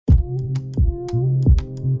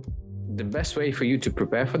The best way for you to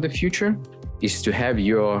prepare for the future is to have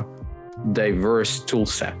your diverse tool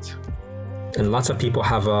set. And lots of people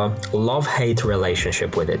have a love-hate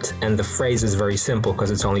relationship with it. And the phrase is very simple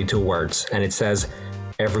because it's only 2 words. And it says,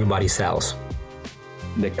 everybody sells.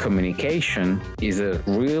 The communication is a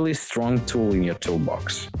really strong tool in your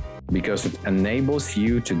toolbox because it enables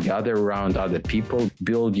you to gather around other people,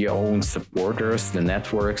 build your own supporters, the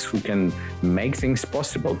networks who can make things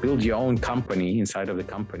possible, build your own company inside of the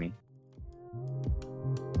company.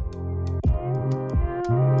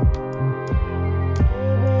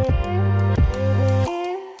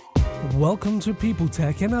 Welcome to People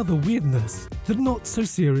Tech and Other Weirdness, the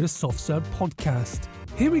not-so-serious SoftServe podcast.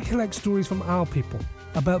 Here we collect stories from our people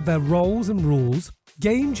about their roles and rules,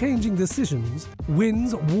 game-changing decisions,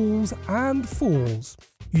 wins, walls, and falls.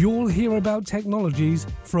 You'll hear about technologies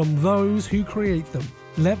from those who create them.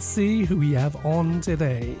 Let's see who we have on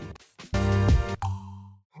today.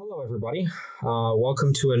 Hello, everybody.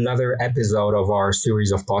 Welcome to another episode of our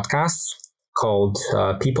series of podcasts called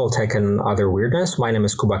People Tech and Other Weirdness. My name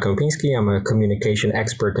is Jakub Kepinski. I'm a communication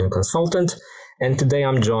expert and consultant. And today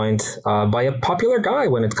I'm joined by a popular guy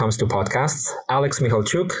when it comes to podcasts, Alex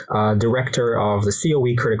Mykhalchuk, director of the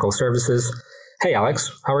𝗚𝘂𝗁𝘁 Services. Hey,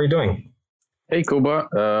 Alex, how are you doing? Hey,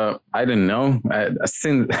 Kuba. I didn't know.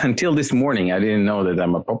 Until this morning, I didn't know that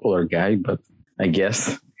I'm a popular guy, but I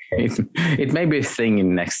guess it may be a thing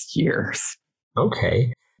in next years.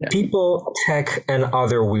 Okay. Yeah. People, tech, and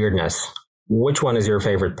other weirdness. Which one is your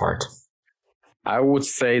favorite part? I would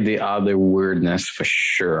say the other weirdness for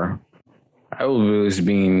sure. I've always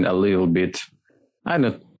been a little bit, I'm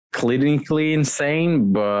not clinically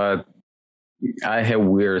insane, but I have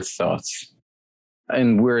weird thoughts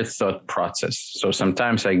and weird thought process. So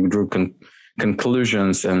sometimes I drew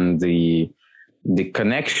conclusions and the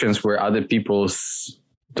connections where other people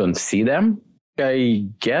don't see them. I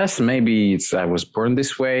guess maybe I was born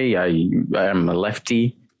this way. I am a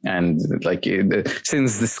lefty. And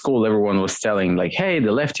since the school, everyone was telling hey, the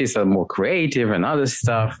lefties are more creative and other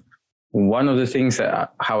stuff. One of the things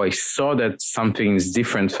how I saw that something is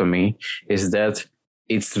different for me is that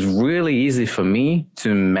it's really easy for me to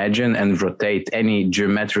imagine and rotate any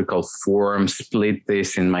geometrical form, split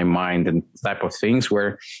this in my mind and type of things.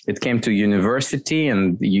 Where it came to university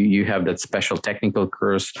and you have that special technical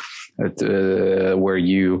course where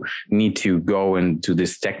you need to go and do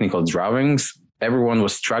these technical drawings. Everyone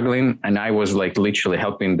was struggling and I was literally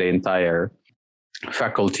helping the entire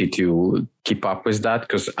faculty to keep up with that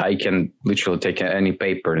because I can literally take any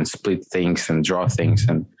paper and split things and draw things.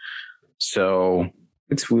 And so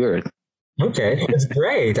it's weird. Okay, it's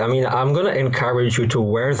great. I mean, I'm going to encourage you to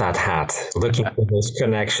wear that hat, looking for those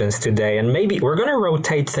connections today. And maybe we're going to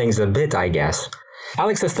rotate things a bit, I guess.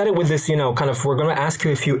 Alex, I started with this, we're going to ask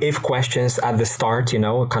you a few if questions at the start,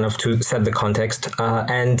 kind of to set the context.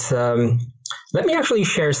 Let me actually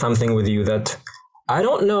share something with you that I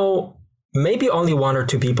don't know, maybe only 1 or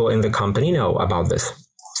 2 people in the company know about this.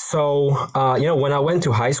 So, when I went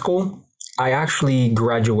to high school, I actually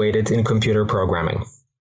graduated in computer programming.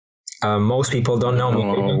 Most people don't know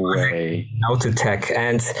how to tech.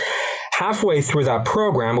 And halfway through that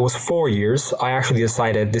program, it was 4 years, I actually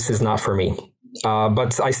decided this is not for me.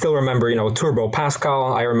 But I still remember, Turbo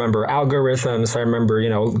Pascal. I remember algorithms. I remember,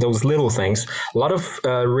 those little things. A lot of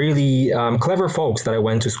really clever folks that I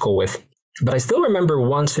went to school with. But I still remember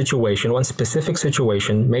one specific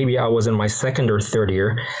situation. Maybe I was in my 2nd or 3rd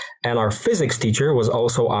year, and our physics teacher was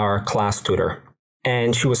also our class tutor.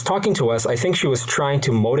 And she was talking to us. I think she was trying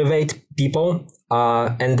to motivate people.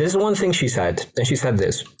 And this is one thing she said. And she said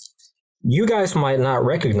this: you guys might not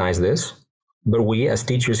recognize this, but we as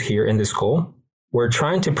teachers here in the school, we're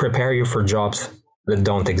trying to prepare you for jobs that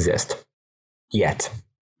don't exist yet.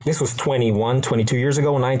 This was 22 years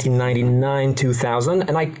ago, 1999, 2000.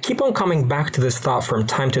 And I keep on coming back to this thought from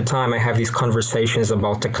time to time. I have these conversations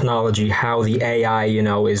about technology, how the AI,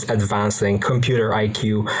 is advancing, computer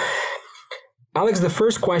IQ. Alex, the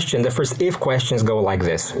first if questions go like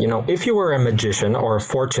this. If you were a magician or a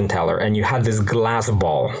fortune teller and you had this glass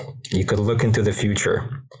ball, you could look into the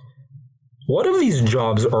future. What of these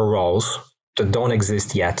jobs or roles that don't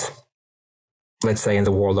exist yet, let's say in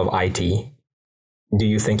the world of IT, do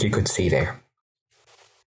you think you could see there?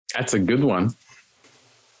 That's a good one.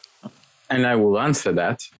 And I will answer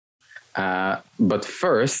that. But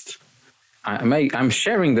first, I'm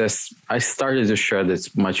sharing this. I started to share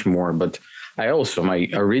this much more, but my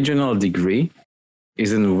original degree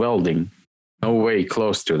is in welding. No way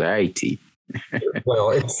close to the IT.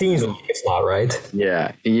 Well, it seems like it's not, right?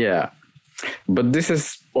 Yeah. But this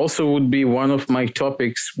is also would be one of my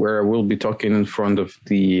topics where I will be talking in front of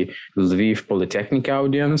the Lviv Polytechnic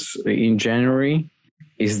audience in January,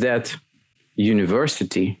 is that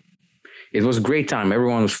university. It was a great time.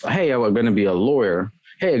 Everyone was, hey, I'm going to be a lawyer.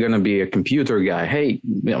 Hey, I'm going to be a computer guy. Hey,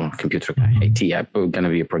 computer guy. Hey, I'm going to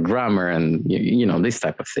be a programmer and, this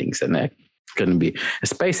type of things. And I'm going to be a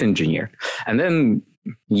space engineer. And then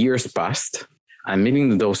years passed. I'm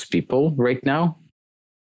meeting those people right now.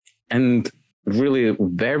 And really a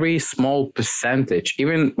very small percentage,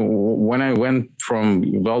 even when I went from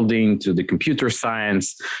welding to the computer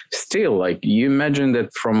science, still, like, you imagine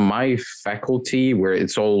that from my faculty where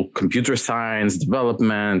it's all computer science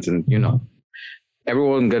development and,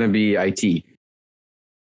 everyone going to be IT.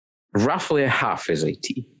 Roughly a half is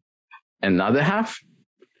IT. Another half,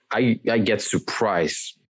 I get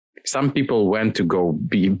surprised. Some people went to go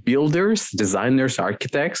be builders, designers,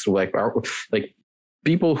 architects, like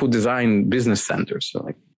people who design business centers. So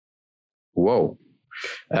like, whoa.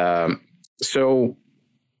 So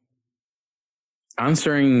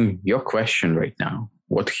answering your question right now,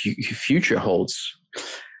 what future holds,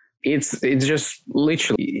 it's just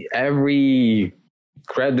literally every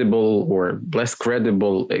credible or less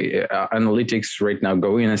credible analytics right now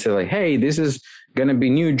go in and say like, hey, this is going to be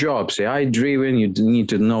new jobs, AI driven. You need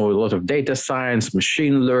to know a lot of data science,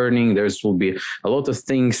 machine learning. Will be a lot of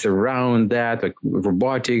things around that, like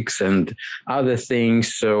robotics and other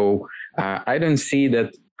things. So I don't see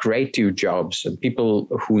that creative jobs and people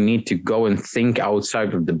who need to go and think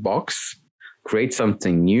outside of the box, create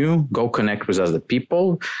something new, go connect with other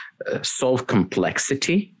people, solve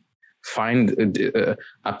complexity, find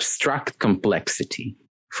abstract complexity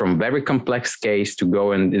from very complex case to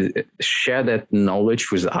go and share that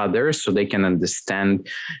knowledge with others so they can understand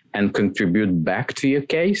and contribute back to your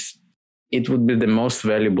case. It would be the most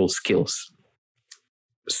valuable skills.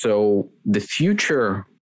 So the future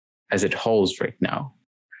as it holds right now,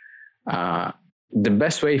 the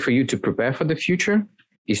best way for you to prepare for the future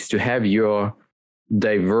is to have your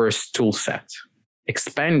diverse tool set.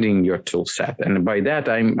 Expanding your tool set. And by that,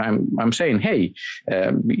 I'm saying, hey,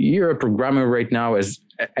 you're a programmer right now. As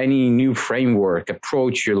any new framework,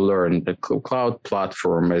 approach you learn, the cloud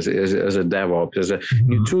platform, as a DevOps, as a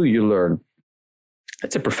new tool you learn.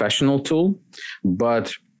 It's a professional tool,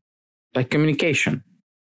 but like communication,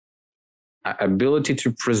 ability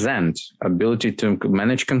to present, ability to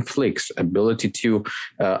manage conflicts, ability to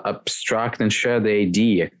abstract and share the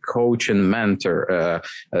idea, coach and mentor,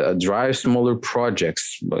 drive smaller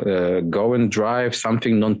projects, go and drive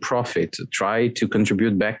something non-profit, try to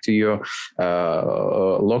contribute back to your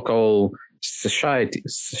local society.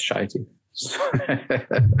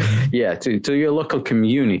 Yeah, to your local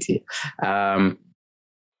community.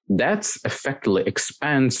 That effectively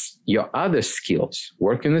expands your other skills,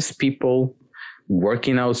 working with people,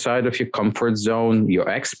 working outside of your comfort zone, your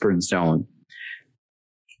expert zone.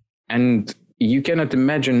 And you cannot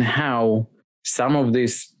imagine how some of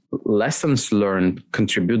these lessons learned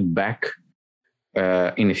contribute back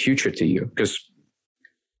in the future to you. Because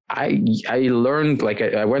I learned, like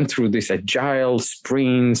I went through this agile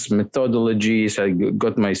sprints methodologies. I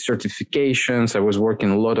got my certifications. I was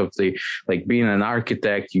working a lot of like being an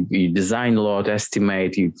architect, you design a lot,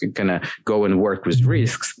 estimate, you kind of go and work with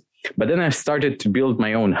risks. But then I started to build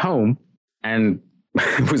my own home, and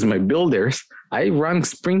with my builders, I run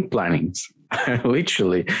sprint plannings.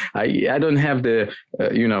 Literally, I don't have the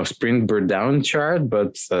sprint burn down chart,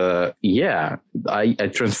 but I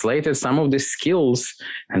translated some of the skills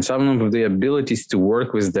and some of the abilities to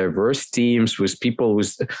work with diverse teams, with people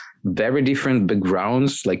with very different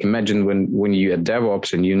backgrounds. Like imagine when you're a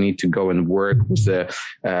DevOps and you need to go and work with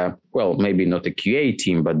maybe not a QA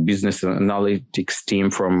team, but business analytics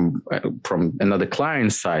team from another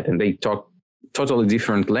client side, and they talk totally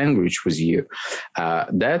different language with you.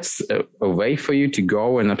 That's a way for you to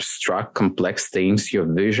go and abstract complex things, your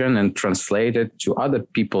vision, and translate it to other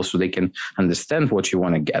people so they can understand what you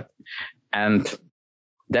want to get. And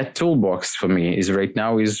that toolbox for me is right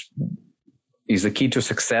now is the key to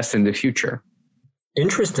success in the future.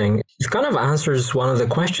 Interesting. It kind of answers one of the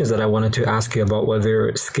questions that I wanted to ask you about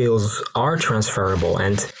whether skills are transferable,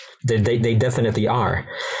 and they definitely are.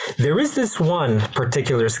 There is this one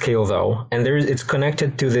particular skill, though, and it's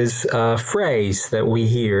connected to this phrase that we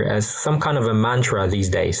hear as some kind of a mantra these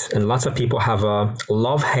days. And lots of people have a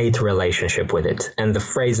love-hate relationship with it. And the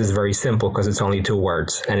phrase is very simple because it's only 2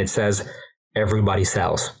 words. And it says, everybody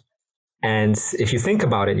sells. And if you think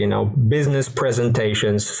about it, business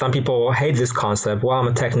presentations, some people hate this concept. Well, I'm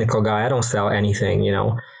a technical guy. I don't sell anything,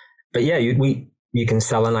 But yeah, you can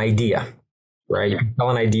sell an idea. Right? You can sell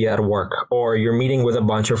an idea at work, or you're meeting with a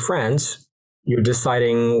bunch of friends you're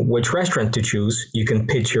deciding which restaurant to choose, you can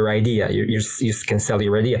pitch your idea. You can sell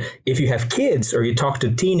your idea. If you have kids or you talk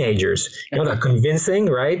to teenagers, that convincing,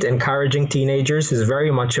 right? Encouraging teenagers is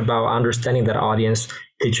very much about understanding that audience,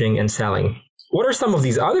 pitching and selling. What are some of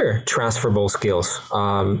these other transferable skills?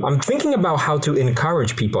 I'm thinking about how to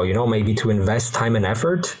encourage people, maybe to invest time and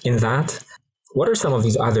effort in that. What are some of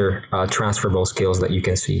these other transferable skills that you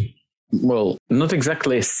can see? Well, not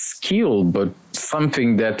exactly a skill, but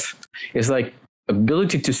something that is like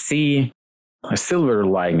ability to see a silver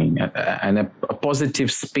lining and a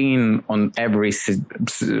positive spin on every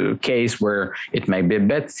case where it may be a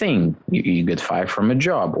bad thing. You get fired from a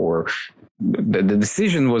job, or the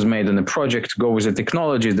decision was made on a project to go with a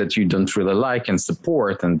technology that you don't really like and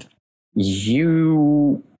support, and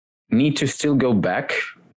you need to still go back,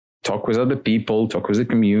 talk with other people, talk with the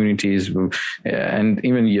communities, and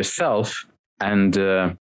even yourself, and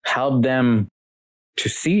help them to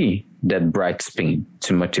see that bright spin,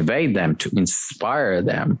 to motivate them, to inspire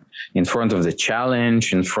them in front of the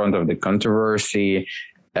challenge, in front of the controversy,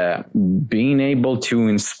 being able to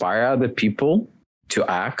inspire other people to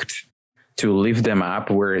act, to lift them up,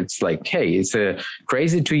 where it's like, hey, it's a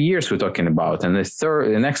crazy 2 years we're talking about, and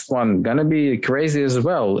the next one gonna be crazy as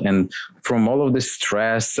well. And from all of the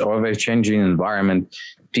stress of a changing environment,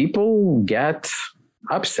 people get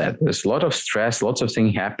upset. There's a lot of stress, lots of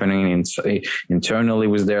things happening internally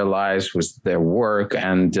with their lives, with their work,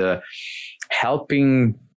 and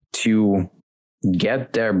helping to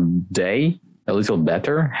get their day a little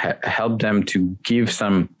better, help them to give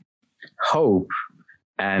some hope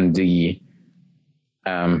and a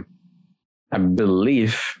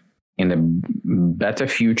belief in a better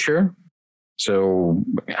future. So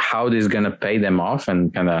how this is going to pay them off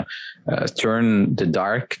and kind of turn the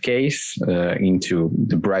dark case into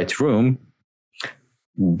the bright room.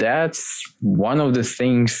 That's one of the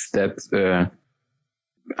things that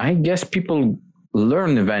I guess people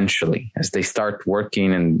learn eventually as they start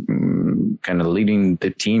working and kind of leading the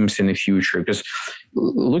teams in the future. Because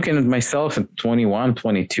looking at myself at 21,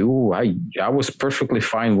 22, I was perfectly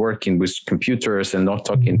fine working with computers and not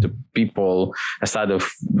talking to people aside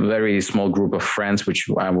of very small group of friends, which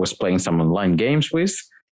I was playing some online games with.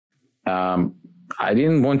 I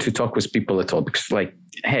didn't want to talk with people at all because, like,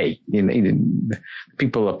 hey,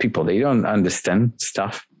 people are people. They don't understand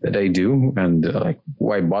stuff that I do, and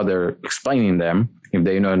why bother explaining them if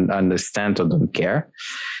they don't understand or don't care?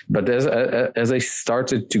 But as I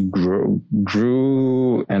started to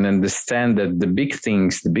grow and understand that the big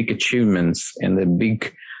things, the big achievements, and the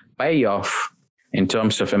big payoff in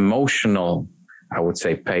terms of emotional, I would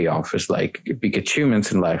say, payoff is like big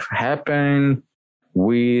achievements in life happen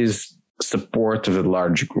with support of a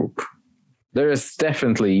large group. There is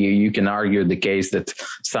definitely, you can argue the case that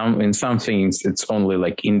in some things it's only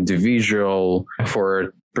like individual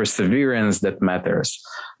for perseverance that matters,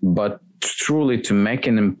 but truly to make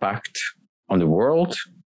an impact on the world,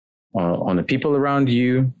 on the people around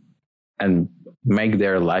you, and make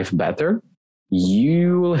their life better,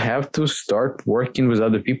 you will have to start working with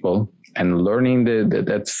other people and learning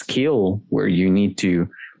that skill where you need to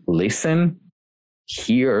listen,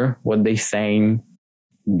 hear what they're saying,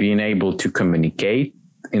 being able to communicate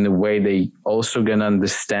in a way they also gonna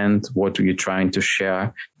understand what you're trying to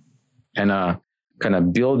share, and kind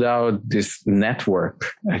of build out this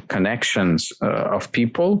network, connections of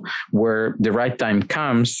people where the right time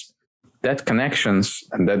comes, that connections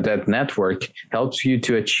and that network helps you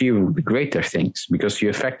to achieve greater things, because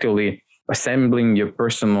you're effectively assembling your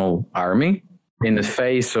personal army in the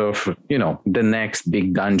face of, the next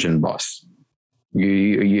big dungeon boss.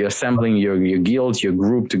 You're assembling your guild, your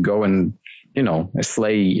group to go and,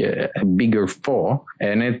 slay a bigger foe.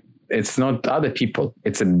 And it's not other people.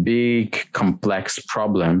 It's a big, complex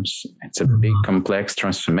problems. It's a big, complex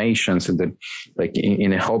transformations that, like,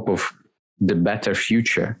 in a hope of the better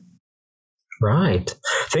future. Right.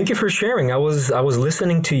 Thank you for sharing. I was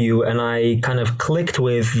listening to you and I kind of clicked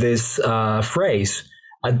with this phrase.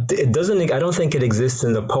 I don't think it exists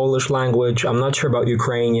in the Polish language. I'm not sure about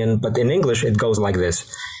Ukrainian, but in English, it goes like this.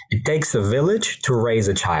 It takes a village to raise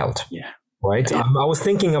a child. Yeah. Right. Yeah. I was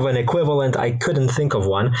thinking of an equivalent. I couldn't think of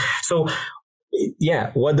one. So,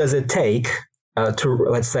 yeah, what does it take to,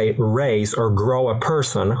 let's say, raise or grow a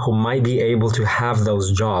person who might be able to have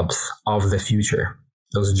those jobs of the future,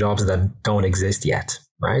 those jobs that don't exist yet,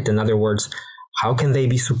 right? In other words, how can they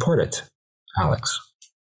be supported, Alex?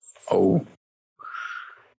 Oh,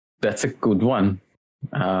 that's a good one.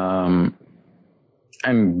 And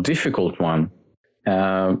difficult one.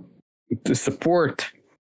 The support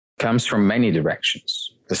comes from many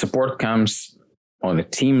directions. The support comes on a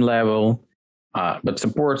team level, but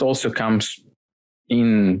support also comes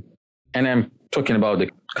and I'm talking about the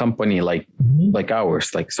company like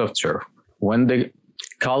ours, like SoftServe, when the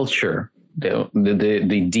culture, the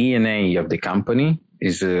DNA of the company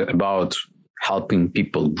is about helping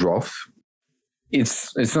people grow,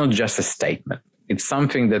 it's not just a statement. It's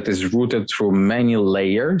something that is rooted through many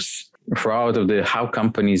layers throughout of how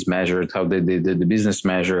companies measure it, how the business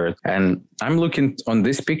measure it. And I'm looking on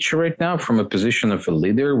this picture right now from a position of a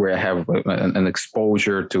leader where I have an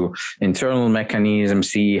exposure to internal mechanisms,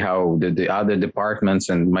 see how the other departments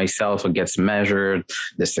and myself gets measured,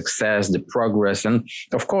 the success, the progress. And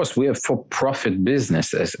of course, we have for-profit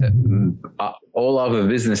businesses. All other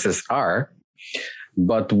businesses are.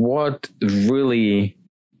 But what really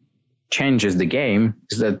changes the game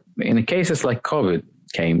is that in cases like COVID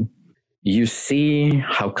came, you see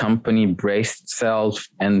how company braced itself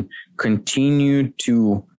and continued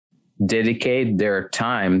to dedicate their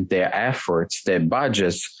time, their efforts, their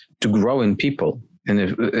budgets to grow in people. And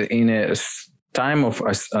in a time of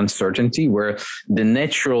uncertainty where the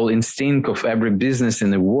natural instinct of every business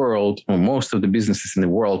in the world, or most of the businesses in the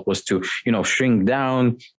world, was to, shrink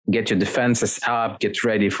down, get your defenses up, get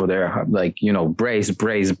ready for their,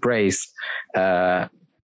 brace.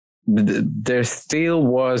 There still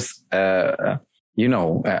was, a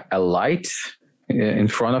light in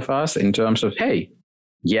front of us in terms of, hey,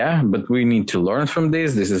 yeah, but we need to learn from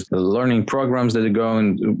this. This is the learning programs that are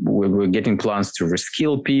going. We're getting plans to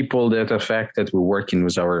reskill people that are affected. We're working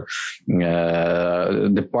with our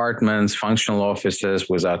departments, functional offices,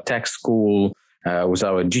 with our tech school, with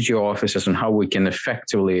our GTO offices, on how we can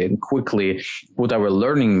effectively and quickly put our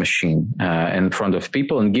learning machine in front of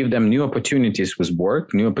people and give them new opportunities with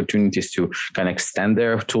work, new opportunities to kind of extend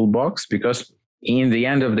their toolbox. Because in the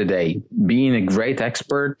end of the day, being a great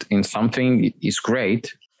expert in something is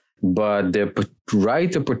great, but the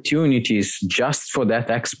right opportunities just for that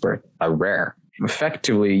expert are rare.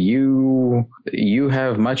 Effectively, you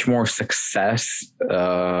have much more success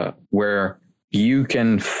where you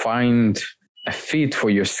can find a fit for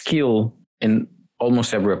your skill in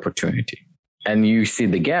almost every opportunity. And you see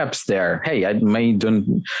the gaps there. Hey, I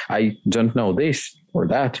don't know this or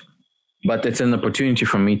that, but it's an opportunity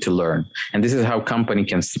for me to learn. And this is how company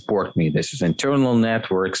can support me. This is internal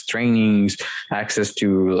networks, trainings, access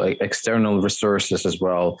to external resources as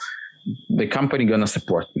well. The company gonna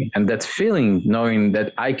support me. And that feeling, knowing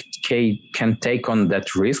that I can take on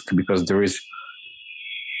that risk because there is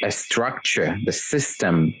a structure, the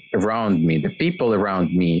system around me, the people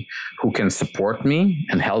around me who can support me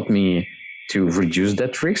and help me to reduce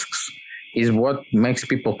that risks, is what makes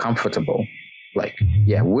people comfortable.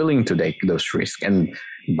 Willing to take those risks. And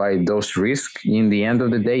by those risks, in the end of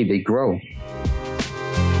the day, they grow.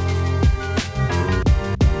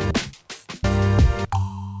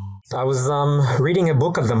 I was reading a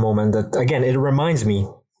book at the moment that, again, it reminds me,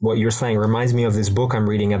 what you're saying reminds me of this book I'm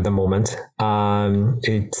reading at the moment.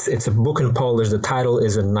 It's a book in Polish. The title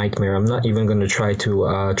is a nightmare. I'm not even going to try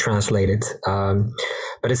to translate it.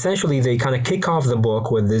 But essentially, they kind of kick off the book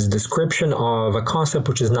with this description of a concept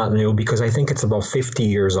which is not new, because I think it's about 50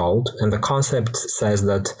 years old. And the concept says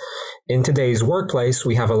that in today's workplace,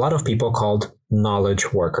 we have a lot of people called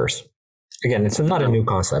knowledge workers. Again, it's not a new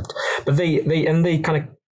concept, but they kind of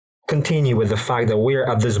continue with the fact that we're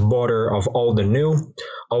at this border of old and new,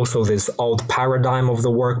 also this old paradigm of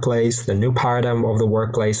the workplace, the new paradigm of the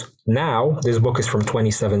workplace. Now, this book is from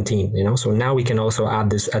 2017, so now we can also add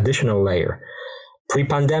this additional layer.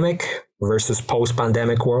 Pre-pandemic versus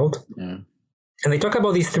post-pandemic world. Yeah. And they talk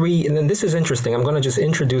about these three, and then this is interesting. I'm going to just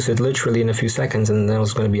introduce it literally in a few seconds, and then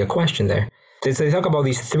there's going to be a question there. They talk about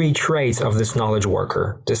these three traits of this knowledge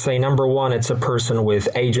worker. They say, number one, it's a person with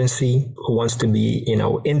agency who wants to be,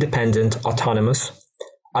 independent, autonomous.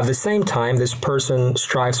 At the same time, this person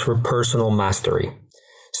strives for personal mastery.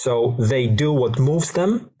 So they do what moves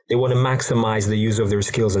them. They want to maximize the use of their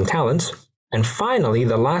skills and talents. And finally,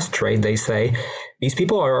 the last trait, they say, these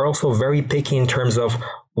people are also very picky in terms of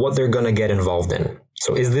what they're going to get involved in.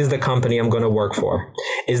 So is this the company I'm going to work for?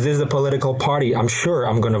 Is this the political party I'm sure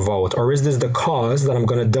I'm going to vote? Or is this the cause that I'm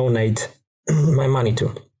going to donate my money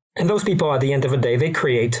to? And those people, at the end of the day, they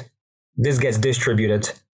create, this gets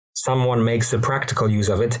distributed, someone makes a practical use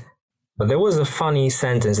of it. But there was a funny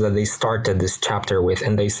sentence that they started this chapter with,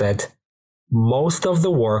 and they said, most of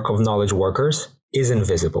the work of knowledge workers is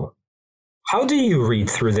invisible. How do you read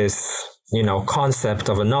through this concept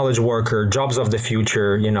of a knowledge worker, jobs of the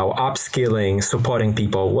future, upskilling, supporting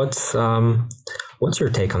people? What's your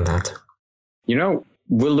take on that?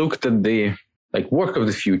 We looked at the work of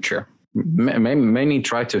the future. many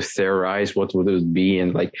try to theorize what would it be,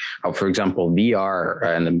 and like how, for example, VR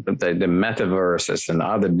and the metaverses and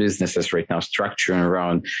other businesses right now structuring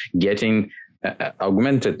around getting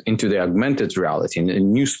augmented into the augmented reality, in a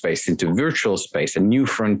new space, into virtual space, a new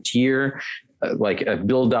frontier, like a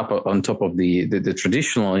build up on top of the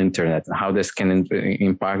traditional internet, and how this can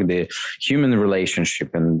impact the human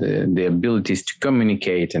relationship and the abilities to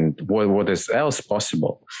communicate and what is else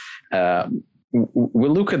possible. We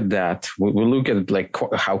look at that. We look at like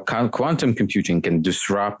how quantum computing can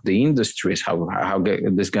disrupt the industries, how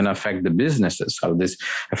this is going to affect the businesses, how this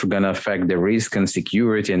is going to affect the risk and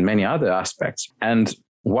security and many other aspects. And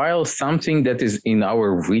while something that is in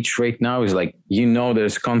our reach right now is like,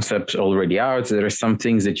 there's concepts already out, there are some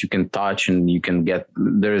things that you can touch and you can get,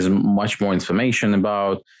 there is much more information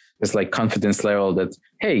about. It's like confidence level that,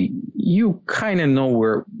 hey, you kind of know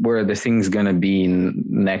where the thing's going to be in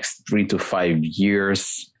next 3 to 5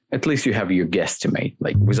 years. At least you have your guesstimate,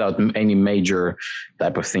 like without any major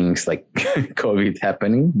type of things like COVID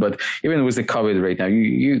happening. But even with the COVID right now,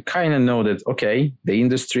 you kind of know that, okay, the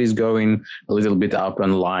industry is going a little bit up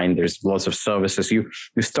online. There's lots of services. You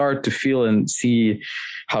start to feel and see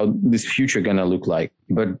how this future going to look like.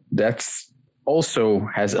 But that's also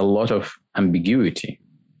has a lot of ambiguity.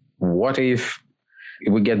 What if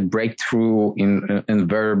we get breakthrough in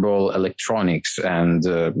wearable electronics and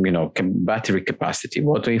battery capacity?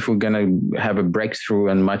 What if we're going to have a breakthrough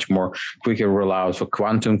and much more quicker rollout for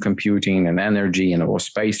quantum computing and energy and or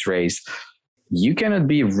space race? You cannot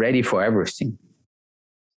be ready for everything.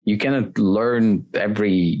 You cannot learn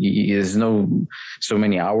there's so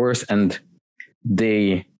many hours, and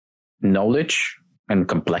the knowledge and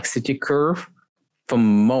complexity curve for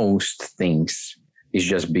most things is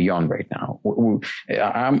just beyond right now.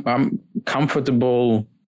 I'm comfortable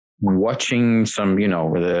watching some,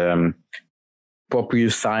 the popular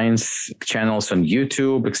science channels on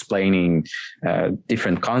YouTube explaining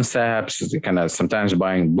different concepts, kind of sometimes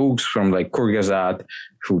buying books from like 𝗀𝘀𝗁𝘁,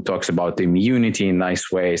 who talks about immunity in nice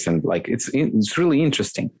ways. And like, it's really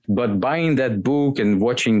interesting. But buying that book and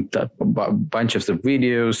watching a bunch of the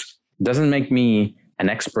videos doesn't make me an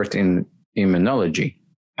expert in immunology.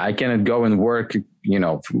 I cannot go and work,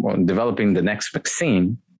 on developing the next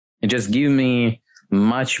vaccine. It just gives me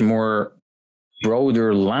much more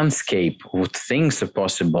broader landscape of things are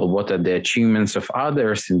possible. What are the achievements of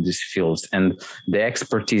others in these fields? And the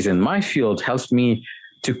expertise in my field helps me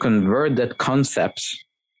to convert that concepts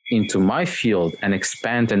into my field and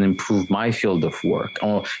expand and improve my field of work,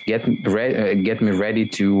 or get me ready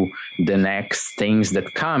to the next things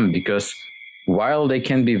that come, because while they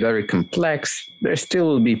can be very complex, there still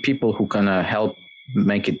will be people who can help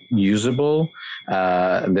make it usable.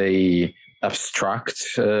 They abstract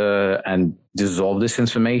and dissolve this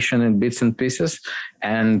information in bits and pieces.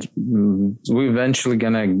 And we're eventually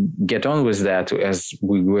going to get on with that, as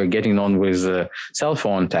we were getting on with cell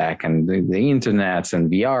phone tech and the internets and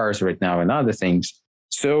VRs right now and other things.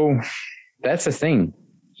 So that's the thing.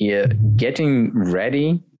 Yeah, getting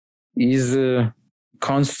ready is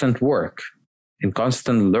constant work and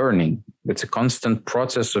constant learning. It's a constant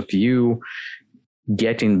process of you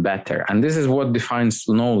getting better. And this is what defines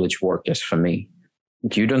knowledge workers for me.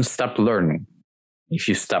 You don't stop learning. If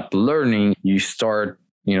you stop learning, you start,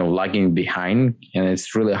 lagging behind, and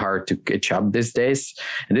it's really hard to catch up these days.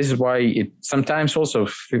 And this is why it sometimes also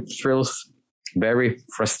feels very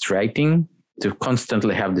frustrating to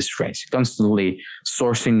constantly have this race, constantly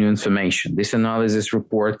sourcing new information. This analysis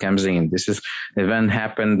report comes in. This is event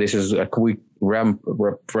happened. This is a quick wrap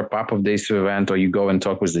up of this event, or you go and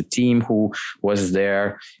talk with the team who was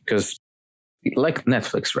there. Because like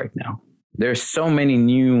Netflix right now, there's so many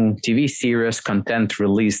new TV series content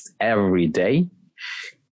released every day.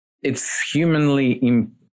 It's humanly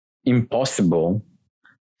impossible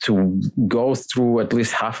to go through at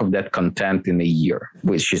least half of that content in a year,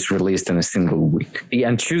 which is released in a single week.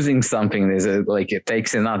 And choosing something is it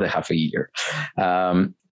takes another half a year.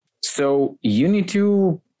 So you need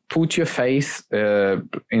to put your faith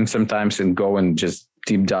in sometimes and go and just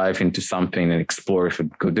deep dive into something and explore if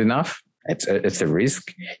it's good enough. It's a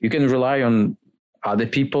risk. You can rely on other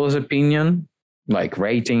people's opinion, like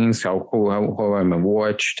ratings, how I'm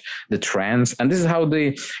watched, the trends. And this is how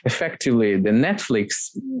effectively the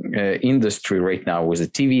Netflix industry right now with the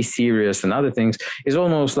TV series and other things is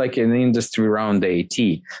almost like an industry around the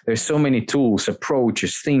AT. There's so many tools,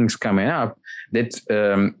 approaches, things coming up that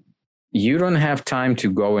you don't have time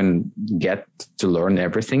to go and get to learn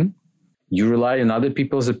everything. You rely on other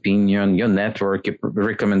people's opinion, your network,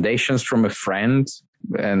 recommendations from a friend,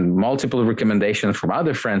 and multiple recommendations from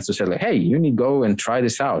other friends to say, like, hey, you need to go and try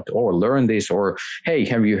this out, or learn this, or hey,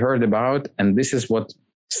 have you heard about? And this is what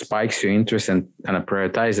spikes your interest and kind of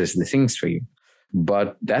prioritizes the things for you.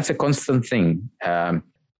 But that's a constant thing.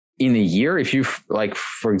 In a year, if you like,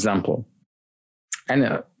 for example,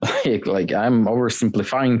 and like I'm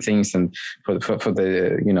oversimplifying things, and for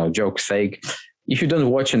the joke's sake, if you don't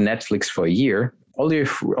watch a Netflix for a year,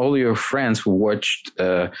 all your friends who watched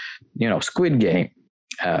Squid Game,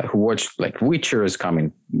 who watched like Witcher is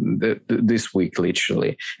coming this week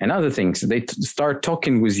literally, and other things, they start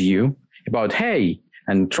talking with you about, hey,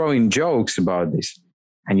 and throwing jokes about this,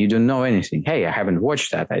 and you don't know anything. Hey, I haven't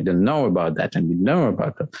watched that. I don't know about that, and you know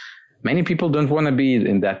about that. Many people don't want to be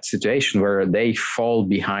in that situation where they fall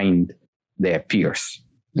behind their peers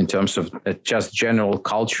in terms of just general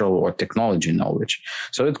cultural or technology knowledge.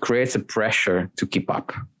 So it creates a pressure to keep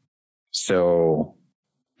up. So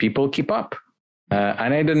people keep up.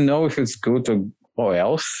 And I don't know if it's good or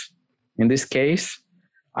else in this case.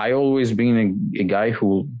 I always been a guy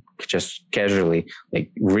who just casually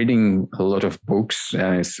like reading a lot of books,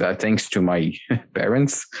 and it's thanks to my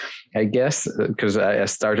parents, I guess, because I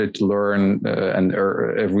started to learn and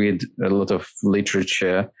read a lot of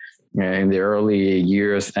literature in the early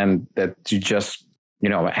years, and that you just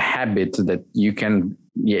a habit that you can.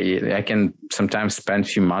 I can sometimes spend a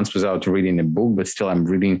few months without reading a book, but still I'm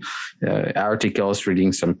reading articles,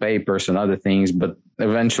 reading some papers and other things. But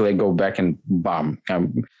eventually I go back and bam,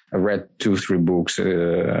 I read 2-3 books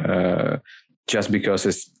just because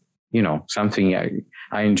it's, something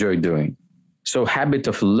I enjoy doing. So habit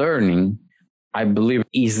of learning, I believe,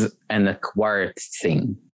 is an acquired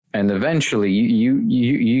thing. And eventually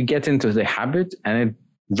you get into the habit, and it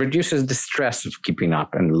reduces the stress of keeping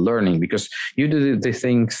up and learning because you do the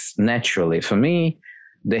things naturally. For me,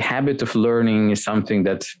 the habit of learning is something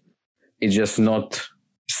that is just not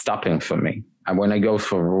stopping for me. And when I go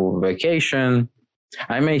for vacation,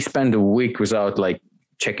 I may spend a week without like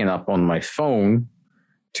checking up on my phone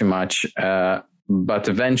too much, but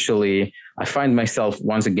eventually I find myself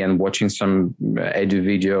once again watching some edu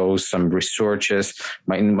videos, some researches.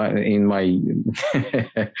 In my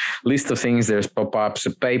list of things, there's pop-ups,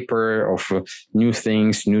 a paper of new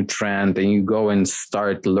things, new trend, and you go and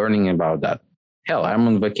start learning about that. Hell, I'm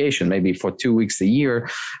on vacation, maybe for 2 weeks a year.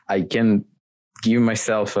 I can give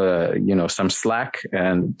myself some slack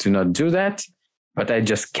and to not do that, but I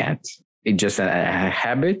just can't. It's just a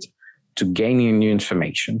habit to gaining new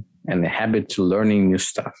information and a habit to learning new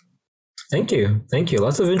stuff. Thank you.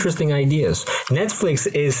 Lots of interesting ideas. Netflix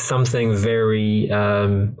is something very,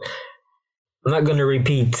 I'm not going to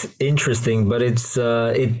repeat interesting, but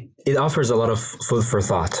it offers a lot of food for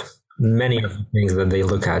thought. Many of the things that they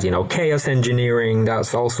look at, chaos engineering,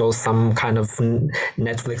 that's also some kind of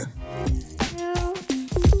Netflix.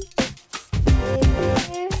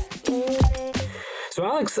 So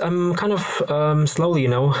Alex, I'm kind of slowly,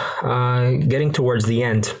 getting towards the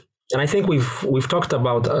end. And I think we've talked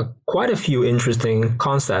about quite a few interesting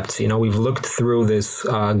concepts. We've looked through this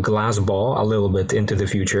glass ball a little bit into the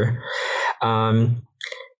future.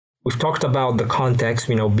 We've talked about the context,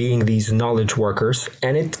 being these knowledge workers.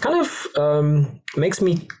 And it kind of makes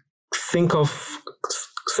me think of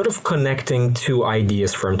sort of connecting two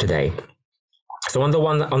ideas from today. So on the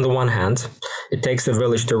one hand, it takes a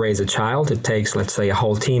village to raise a child. It takes, let's say, a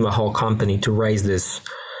whole team, a whole company to raise this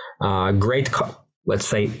great let's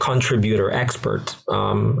say, contributor, expert,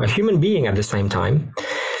 a human being at the same time.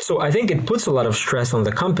 So I think it puts a lot of stress on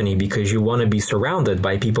the company because you want to be surrounded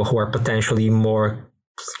by people who are potentially more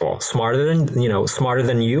smarter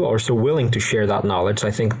than you, or so willing to share that knowledge.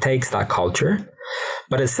 I think takes that culture.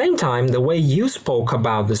 But at the same time, the way you spoke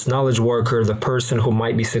about this knowledge worker, the person who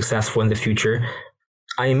might be successful in the future,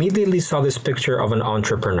 I immediately saw this picture of an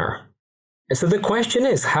entrepreneur. And so the question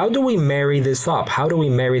is, how do we marry this up? How do we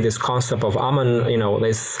marry this concept of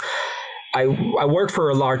I work for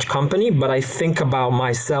a large company, but I think about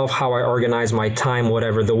myself, how I organize my time,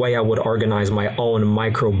 whatever, the way I would organize my own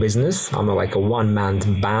micro business. I'm like a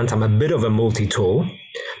one-man band. I'm a bit of a multi-tool,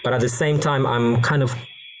 but at the same time, I'm kind of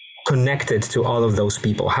connected to all of those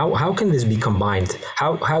people. How can this be combined?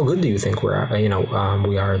 How good do you think we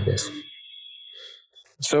are at this?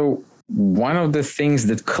 So one of the things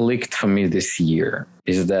that clicked for me this year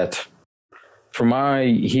is that from my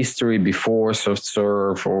history before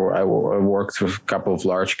SoftServe, or I worked with a couple of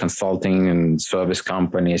large consulting and service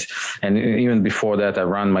companies. And even before that, I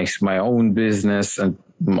ran my own business. And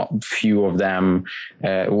few of them.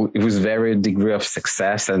 It was very degree of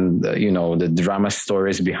success, and the drama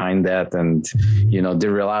stories behind that, and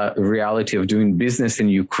the reality of doing business in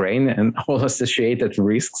Ukraine and all associated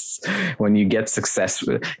risks when you get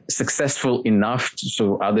successful enough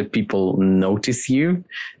so other people notice you,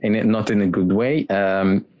 and not in a good way.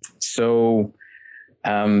 So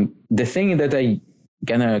the thing that I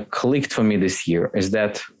kind of clicked for me this year is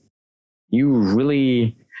that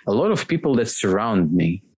a lot of people that surround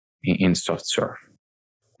me in SoftServe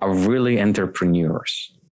are really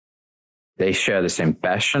entrepreneurs. They share the same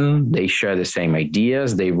passion. They share the same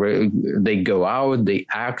ideas. They go out, they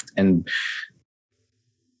act and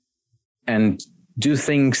do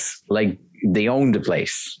things like they own the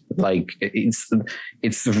place. Like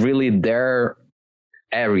it's really their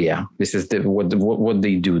area. This is what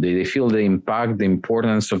they do. They feel the impact, the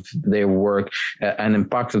importance of their work, and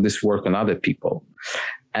impact of this work on other people.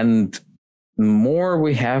 And more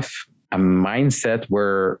we have a mindset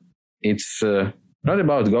where it's not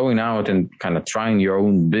about going out and kind of trying your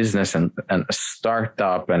own business and a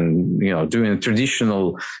startup and doing a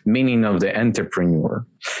traditional meaning of the entrepreneur,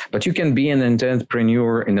 but you can be an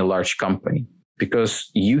entrepreneur in a large company, because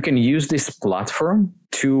you can use this platform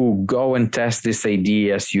to go and test these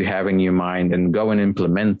ideas you have in your mind and go and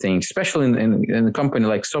implement things, especially in a company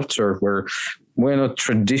like SoftServe, where we're not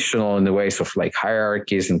traditional in the ways of like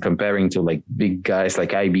hierarchies and comparing to like big guys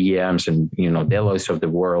like IBMs and, Deloitte of the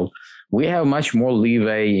world. We have much more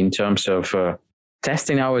leeway in terms of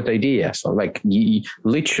testing out ideas. So like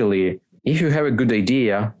literally, if you have a good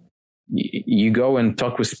idea, you go and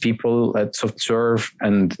talk with people at SoftServe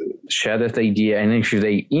and share that idea. And if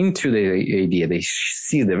they into the idea, they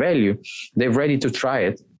see the value, they're ready to try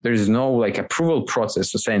it. There's no like approval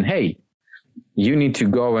process of saying, hey, you need to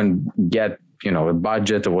go and get, a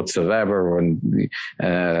budget or whatsoever and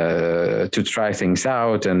to try things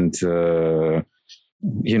out and,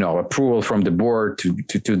 approval from the board to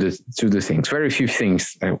the things. Very few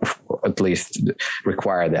things, at least,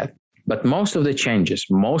 require that. But most of the changes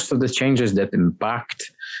that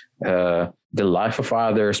impact the life of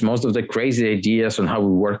others, most of the crazy ideas on how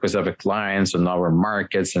we work with our clients, on our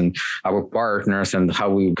markets and our partners, and how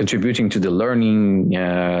we're contributing to the learning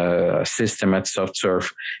system at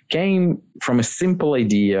SoftServe came from a simple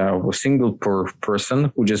idea of a single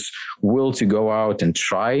person who just willed to go out and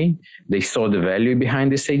try. They saw the value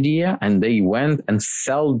behind this idea, and they went and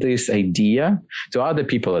sell this idea to other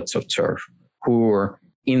people at SoftServe who were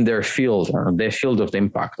in their field, or their field of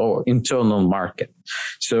impact or internal market.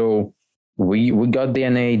 So we got the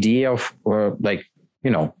idea of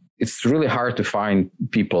it's really hard to find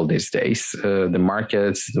people these days. The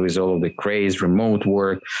markets, with all of the craze, remote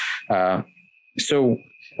work. So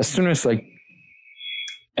as soon as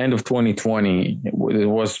end of 2020, it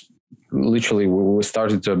was literally, we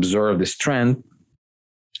started to observe this trend.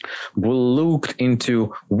 We looked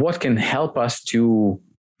into what can help us to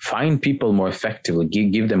find people more effectively,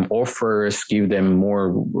 give them offers, give them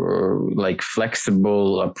more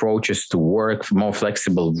flexible approaches to work, more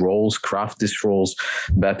flexible roles, craft these roles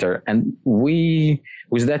better. And we,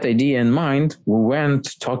 with that idea in mind, we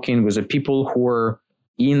went talking with the people who were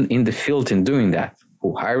in the field in doing that,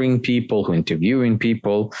 who hiring people, who interviewing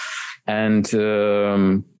people. And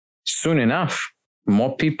soon enough,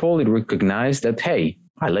 more people recognized that, hey,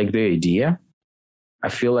 I like the idea. I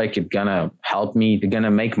feel like it's gonna help me, it's gonna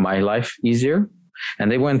make my life easier.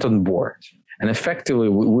 And they went on board. And effectively,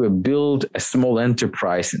 we built a small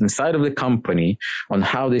enterprise inside of the company on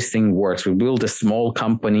how this thing works. We built a small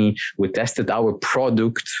company. We tested our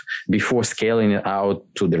product before scaling it out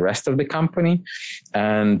to the rest of the company.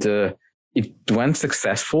 And it went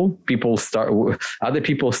successful. Other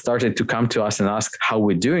people started to come to us and ask how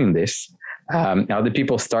we're doing this. Other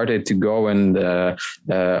people started to go and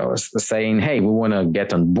saying, hey, we want to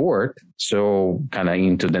get on board. So kind of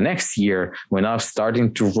into the next year, we're now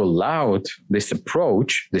starting to roll out this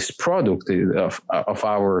approach, this product of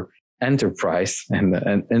our enterprise and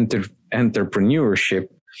entrepreneurship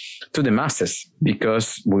to the masses,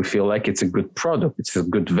 because we feel like it's a good product. It's a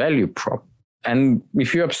good value prop. And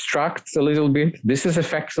if you abstract a little bit, this is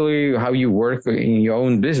effectively how you work in your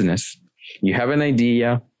own business. You have an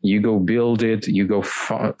idea, you go build it, you go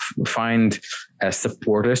find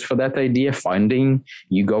supporters for that idea, funding,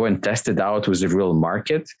 you go and test it out with the real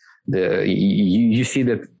market. You see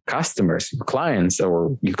that customers, your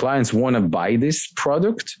clients want to buy this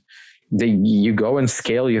product. You go and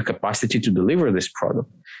scale your capacity to deliver this product.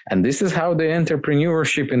 And this is how the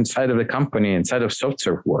entrepreneurship inside of the company, inside of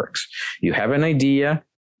SoftServe works. You have an idea,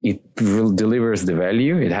 it delivers the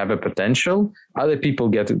value, it have a potential, other people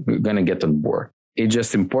gonna get on board. It's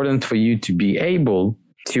just important for you to be able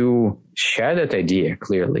to share that idea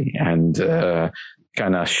clearly and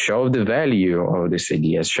kind of show the value of this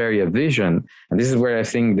idea, share your vision. And this is where I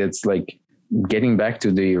think that's like getting back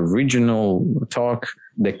to the original talk,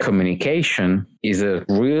 the communication is a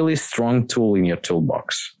really strong tool in your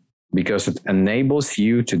toolbox because it enables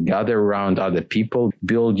you to gather around other people,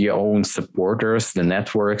 build your own supporters, the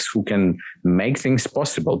networks who can make things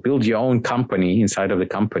possible, build your own company inside of the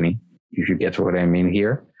company, if you get what I mean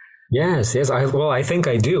here. Yes. I think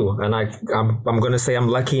I do. And I'm going to say I'm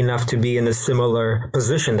lucky enough to be in a similar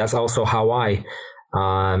position. That's also how I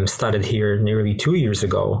started here nearly 2 years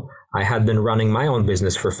ago. I had been running my own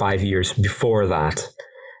business for 5 years before that.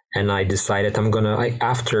 And I decided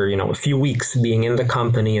after, a few weeks being in the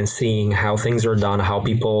company and seeing how things are done, how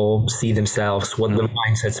people see themselves, what the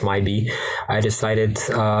mindsets might be, I decided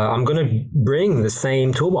I'm going to bring the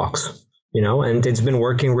same toolbox, and it's been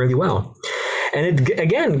working really well. And it,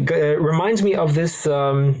 again, reminds me of this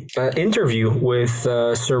interview with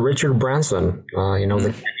Sir Richard Branson,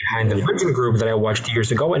 the guy behind the Virgin Group that I watched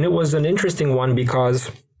years ago. And it was an interesting one because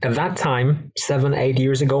at that time, 7-8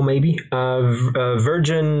 years ago, maybe,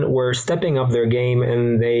 Virgin were stepping up their game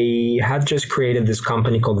and they had just created this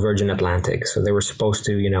company called Virgin Atlantic. So they were supposed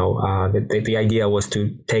to, the idea was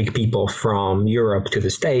to take people from Europe to the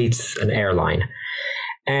States, an airline.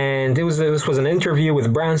 And this was an interview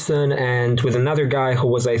with Branson and with another guy who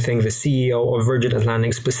was, I think, the CEO of Virgin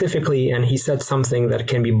Atlantic specifically. And he said something that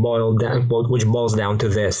can be boiled down, which boils down to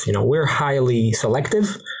this. We're highly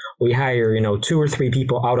selective. We hire, 2 or 3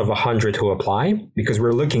 people out of 100 who apply because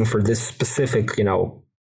we're looking for this specific,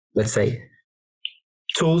 let's say,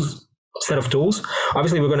 set of tools.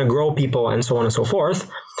 Obviously, we're going to grow people and so on and so forth.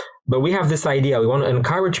 But we have this idea. We want to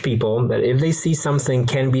encourage people that if they see something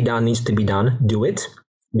can be done, needs to be done, do it.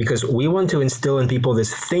 Because we want to instill in people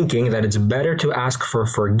this thinking that it's better to ask for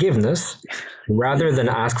forgiveness rather than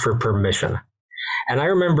ask for permission. And I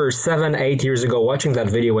remember 7-8 years ago watching that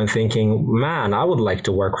video and thinking, man, I would like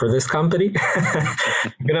to work for this company.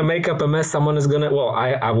 I'm going to make up a mess. Someone is going to,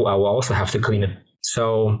 I will also have to clean it.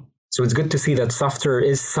 So it's good to see that SoftServe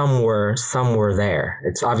is somewhere there.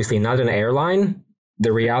 It's obviously not an airline.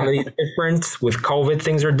 The reality is different. With COVID,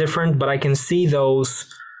 things are different, but I can see those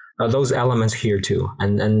elements here too.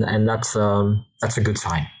 And that's a good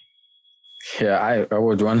sign. Yeah, I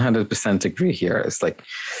would 100% agree here. It's like,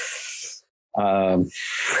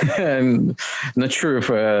 I'm not sure if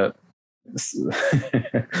our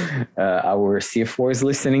CFO is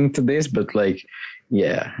listening to this, but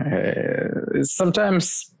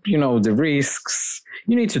sometimes, the risks,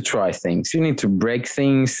 you need to try things, you need to break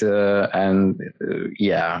things.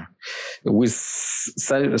 With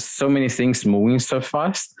so many things moving so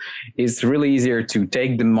fast, it's really easier to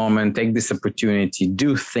take the moment, take this opportunity,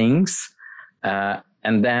 do things,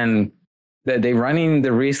 and then they run in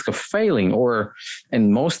the risk of failing, or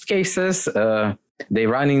in most cases, they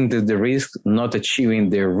run into the risk not achieving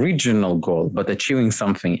the original goal, but achieving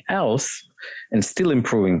something else and still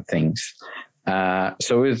improving things. To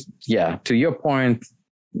your point,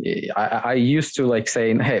 I used to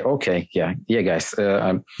saying, hey, okay, guys,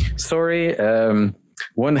 sorry,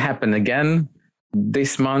 won't happen again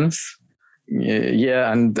this month.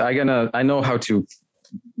 And I know how to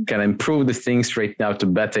can improve the things right now to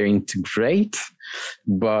better integrate,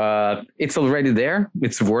 but it's already there.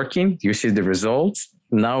 It's working. You see the results.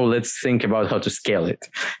 Now let's think about how to scale it.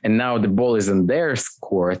 And now the ball is in their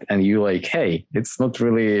court and you hey, it's not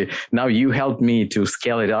really, now you help me to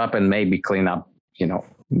scale it up and maybe clean up,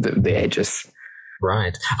 the edges.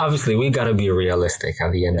 Right. Obviously we got to be realistic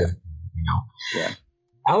at the end of, Yeah.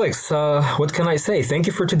 Alex, what can I say? Thank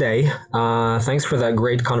you for today. Thanks for that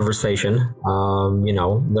great conversation.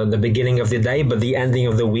 The beginning of the day, but the ending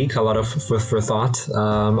of the week, a lot of food for thought.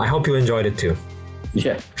 I hope you enjoyed it too.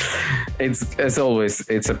 Yeah, it's as always,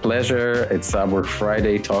 it's a pleasure. It's our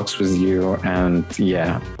Friday talks with you. And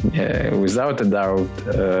without a doubt,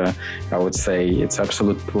 I would say it's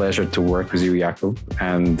absolute pleasure to work with you, Jakub.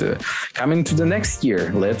 And coming to the next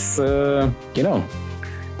year, let's,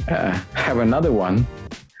 have another one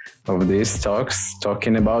of these talks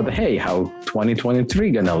talking about, hey, how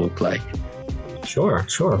 2023 gonna look like. Sure.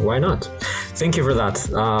 Why not? Thank you for that.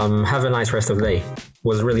 Have a nice rest of the day. It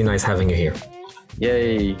was really nice having you here.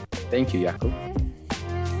 Yay. Thank you, Jakub.